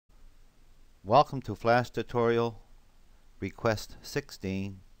Welcome to Flash Tutorial Request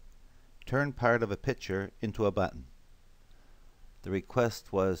 16. Turn part of a picture into a button. The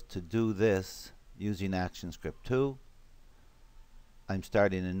request was to do this using ActionScript 2. I'm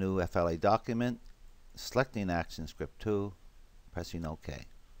starting a new FLA document, selecting ActionScript 2, pressing OK.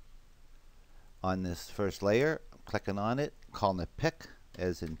 On this first layer, I'm clicking on it, calling it pic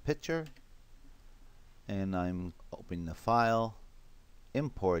as in picture, and I'm opening the file,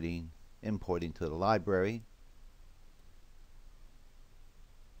 importing to the library.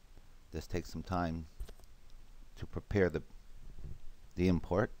 This takes some time to prepare the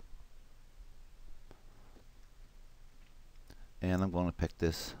import. And I'm going to pick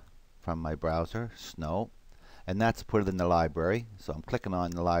this from my browser, Snow, and that's put it in the library. So I'm clicking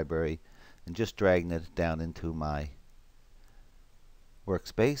on the library and just dragging it down into my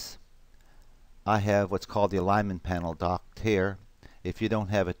workspace. I have what's called the alignment panel docked here. If you don't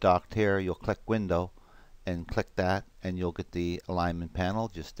have it docked here, you'll click Window and click that, and you'll get the alignment panel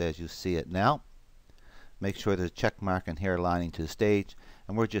just as you see it now. Make sure there's a check mark in here aligning to the stage,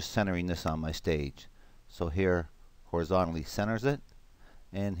 and we're just centering this on my stage. So here horizontally centers it,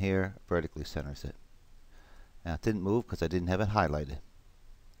 and here vertically centers it. Now it didn't move because I didn't have it highlighted.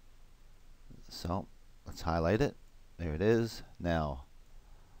 So let's highlight it. There it is. Now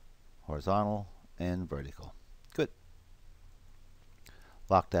horizontal and vertical. Good.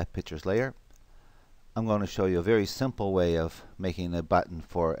 Lock that pictures layer. I'm going to show you a very simple way of making a button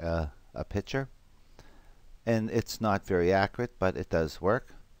for a picture, and it's not very accurate, but it does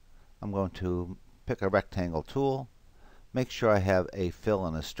work. I'm going to pick a rectangle tool, make sure I have a fill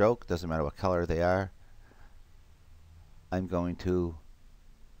and a stroke, doesn't matter what color they are. I'm going to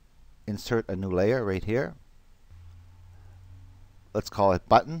insert a new layer right here. Let's call it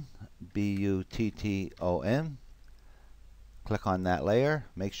button, B-U-T-T-O-N. Click on that layer,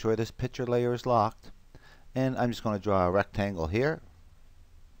 make sure this picture layer is locked, and I'm just going to draw a rectangle here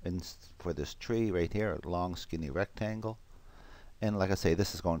for this tree right here, a long skinny rectangle. And like I say,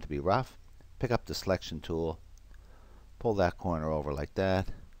 this is going to be rough. Pick up the selection tool, pull that corner over like that,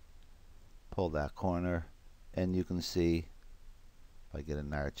 pull that corner, and you can see, if I get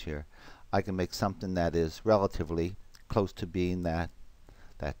an arch here, I can make something that is relatively close to being that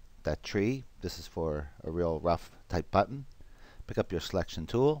tree. This is for a real rough type button. Pick up your selection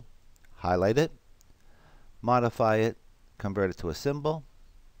tool, highlight it, modify it, convert it to a symbol,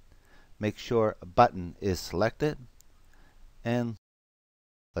 make sure a button is selected, and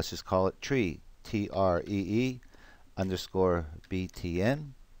let's just call it tree, T-R-E-E underscore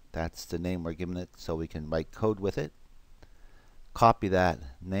B-T-N. That's the name we're giving it so we can write code with it. Copy that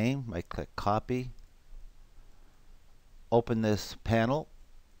name, right click copy, open this panel,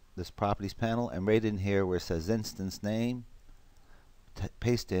 this properties panel, and right in here where it says instance name,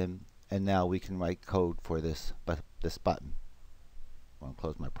 paste in, and now we can write code for this button. I'm going to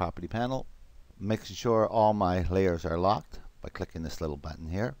close my property panel, making sure all my layers are locked by clicking this little button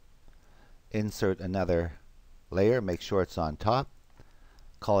here. Insert another layer, make sure it's on top,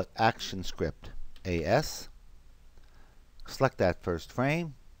 call it ActionScript AS. Select that first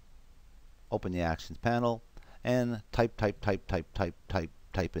frame, open the Actions panel, and type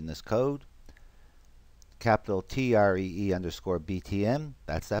in this code. Capital TREE underscore BTN,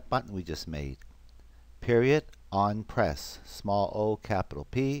 that's that button we just made. Period, on press, small o, capital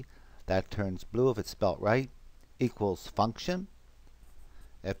P, that turns blue if it's spelt right, equals function,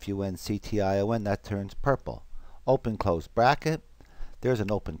 F-U-N-C-T-I-O-N, that turns purple. Open close bracket, there's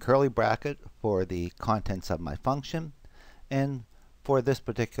an open curly bracket for the contents of my function, and for this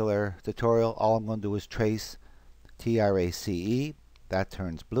particular tutorial all I'm going to do is trace TRACE, that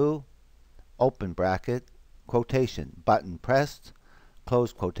turns blue, open bracket, quotation, button pressed,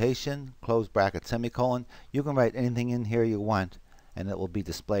 close quotation, close bracket, semicolon. You can write anything in here you want and it will be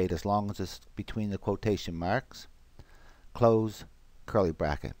displayed as long as it's between the quotation marks. Close curly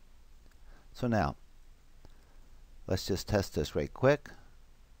bracket. So now let's just test this right quick.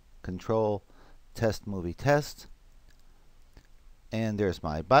 Control test movie test, and there's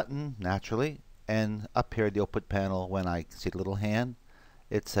my button naturally, and up here the output panel, when I see the little hand,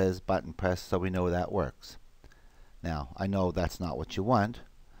 it says button press, so we know that works. Now I know that's not what you want,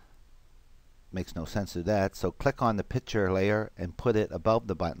 makes no sense to do that, so click on the picture layer and put it above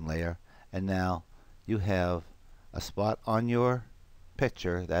the button layer, and now you have a spot on your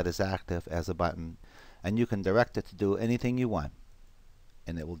picture that is active as a button, and you can direct it to do anything you want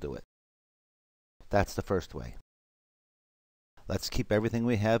and it will do it. That's the first way. Let's keep everything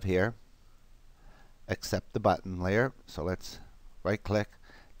we have here except the button layer, so let's right click,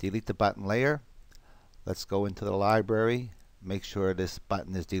 delete the button layer. Let's go into the library, make sure this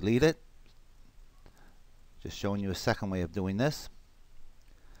button is deleted. Just showing you a second way of doing this.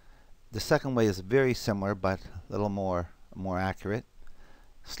 The second way is very similar but a little more accurate.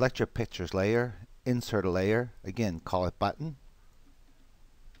 Select your pictures layer, insert a layer, again call it button.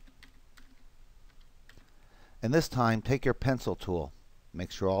 And this time take your pencil tool,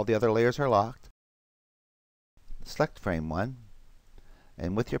 make sure all the other layers are locked. Select frame 1,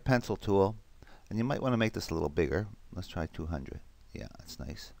 and with your pencil tool, and you might want to make this a little bigger. Let's try 200. Yeah, that's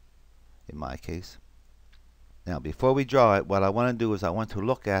nice in my case. Now before we draw it, what I want to do is I want to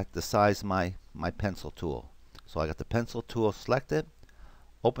look at the size of my pencil tool. So I got the pencil tool selected,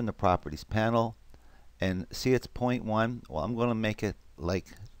 open the properties panel, and see it's 0.1. Well, I'm going to make it like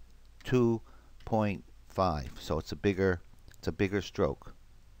 2.5, so it's a bigger stroke.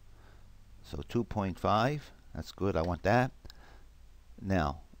 So 2.5, that's good, I want that.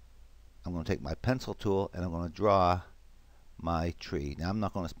 Now I'm going to take my pencil tool and I'm going to draw my tree. Now I'm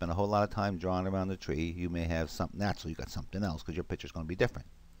not going to spend a whole lot of time drawing around the tree. You may have something natural, you got something else, because your picture is going to be different.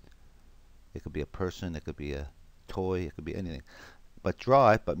 It could be a person, it could be a toy, it could be anything. But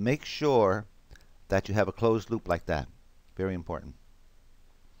draw it, but make sure that you have a closed loop like that. Very important.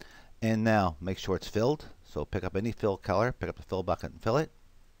 And now make sure it's filled. So pick up any fill color, pick up the fill bucket and fill it.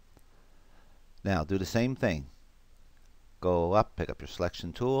 Now do the same thing. Go up, pick up your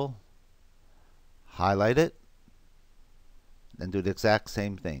selection tool, highlight it, and do the exact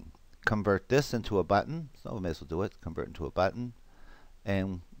same thing. Convert this into a button. So we may as well do it. Convert into a button.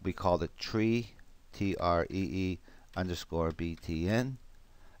 And we call it tree, TREE _ BTN.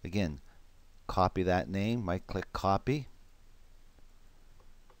 Again, copy that name, right click copy,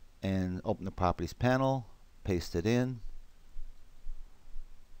 and open the properties panel, paste it in,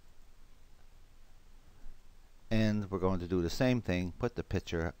 and we're going to do the same thing, put the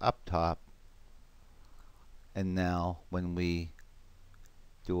picture up top. And now when we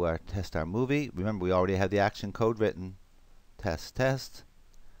do our test our movie, remember we already have the action code written, test,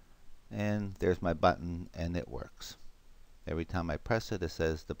 and there's my button and it works. Every time I press it, it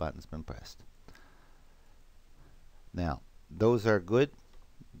says the button's been pressed. Now those are good.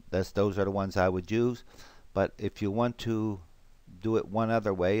 Those are the ones I would use, but if you want to do it one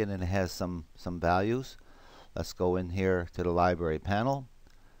other way and it has some values, let's go in here to the library panel,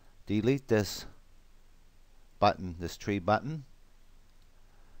 delete this button, this tree button,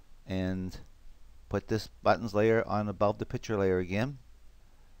 and put this buttons layer on above the picture layer again.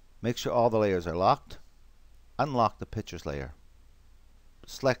 Make sure all the layers are locked. Unlock the pictures layer.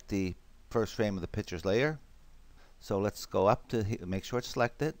 Select the first frame of the pictures layer. So let's go up to make sure it's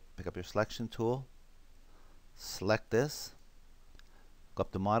selected. Pick up your selection tool. Select this. Go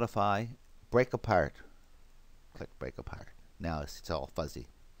up to modify. Break apart. Click break apart. Now it's all fuzzy.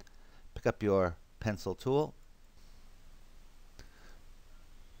 Pick up your pencil tool.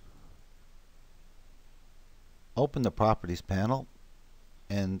 Open the properties panel,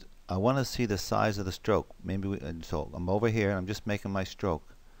 and I want to see the size of the stroke. So I'm over here and I'm just making my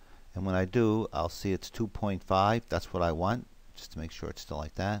stroke, and when I do, I'll see it's 2.5. That's what I want, just to make sure it's still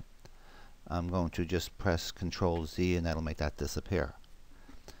like that. I'm going to just press Control Z and that'll make that disappear.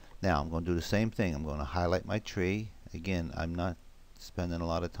 Now I'm going to do the same thing. I'm going to highlight my tree. Again, I'm not spending a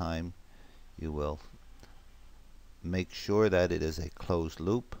lot of time. You will make sure that it is a closed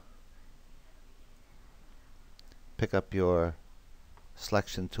loop. Pick up your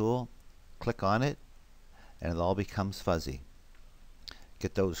selection tool, click on it, and it all becomes fuzzy.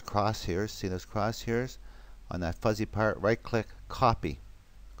 Get those crosshairs, see those crosshairs? On that fuzzy part, right click, copy.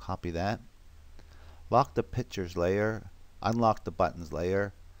 Copy that. Lock the pictures layer, unlock the buttons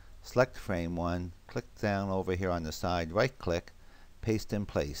layer, select frame 1, click down over here on the side, right click, paste in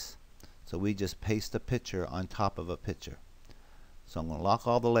place. So we just paste a picture on top of a picture. So I'm going to lock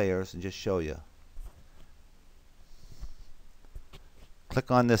all the layers and just show you. Click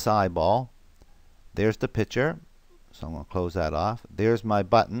on this eyeball. There's the picture. So I'm going to close that off. There's my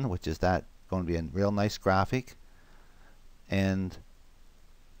button, which is that going to be a real nice graphic. And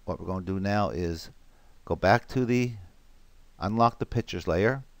what we're going to do now is go back to the unlock the pictures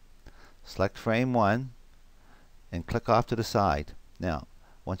layer, select frame 1, and click off to the side. Now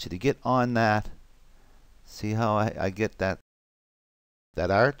I want you to get on that. See how I get that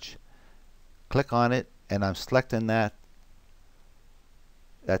arch? Click on it, and I'm selecting that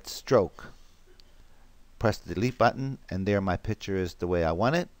stroke. Press the delete button, and there my picture is the way I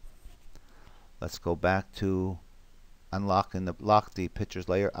want it. Let's go back to lock the pictures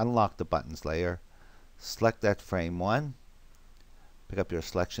layer, unlock the buttons layer, select that frame 1, pick up your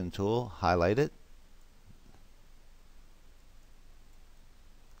selection tool, highlight it.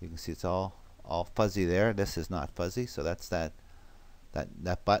 You can see it's all fuzzy there. This is not fuzzy, so that's that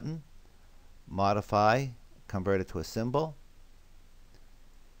button. Modify, convert it to a symbol.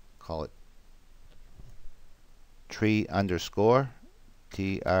 Call it tree underscore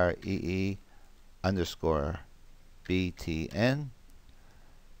TREE underscore BTN.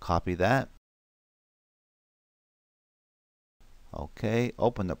 Copy that. Okay,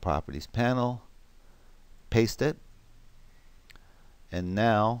 open the properties panel, paste it, and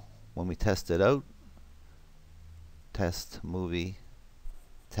now when we test it out, test movie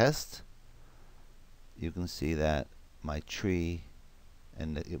test, you can see that my tree,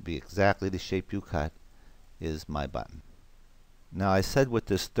 and it'll be exactly the shape you cut, is my button. Now I said with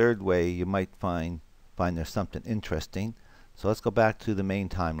this third way you might find there's something interesting. So let's go back to the main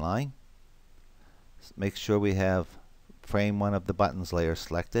timeline. Make sure we have frame 1 of the buttons layer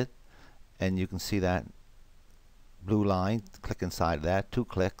selected, and you can see that blue line. Click inside of that, 2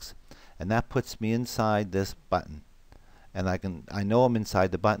 clicks, and that puts me inside this button. And I know I'm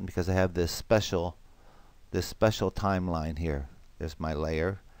inside the button because I have this special timeline here. There's my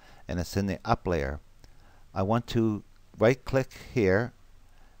layer, and it's in the up layer. I want to right click here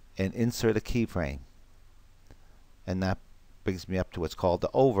and insert a keyframe, and that brings me up to what's called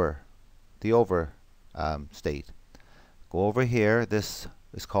the over state. Go over here. This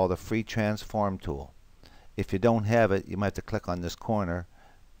is called a free transform tool. If you don't have it, you might have to click on this corner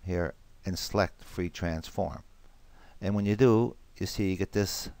here and select free transform. And when you do, you see you get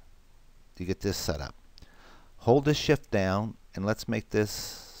this set up. Hold the shift down and let's make this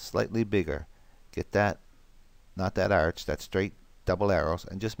slightly bigger. Get that, not that arch, that straight double arrows,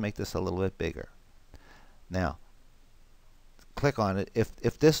 and just make this a little bit bigger. Now click on it.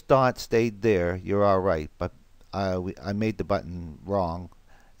 If this dot stayed there, you're alright, but I made the button wrong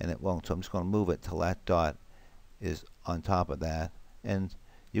and it won't, so I'm just going to move it till that dot is on top of that, and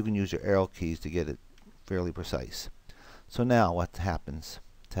you can use your arrow keys to get it fairly precise. So now what happens?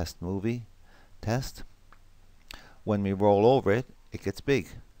 Test movie, test. When we roll over it, it gets big.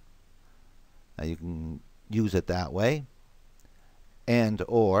 Now you can use it that way, and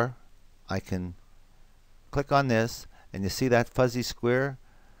or I can click on this, and you see that fuzzy square?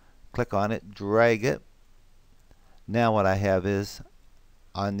 Click on it, drag it. Now what I have is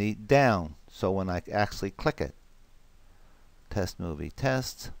on the down, so when I actually click it, test movie,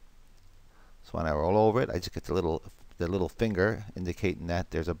 test. So when I roll over it, I just get the little finger indicating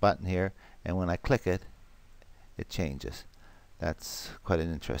that there's a button here, and when I click it, it changes. That's quite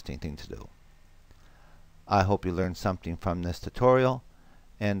an interesting thing to do. I hope you learned something from this tutorial,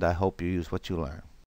 and I hope you use what you learn.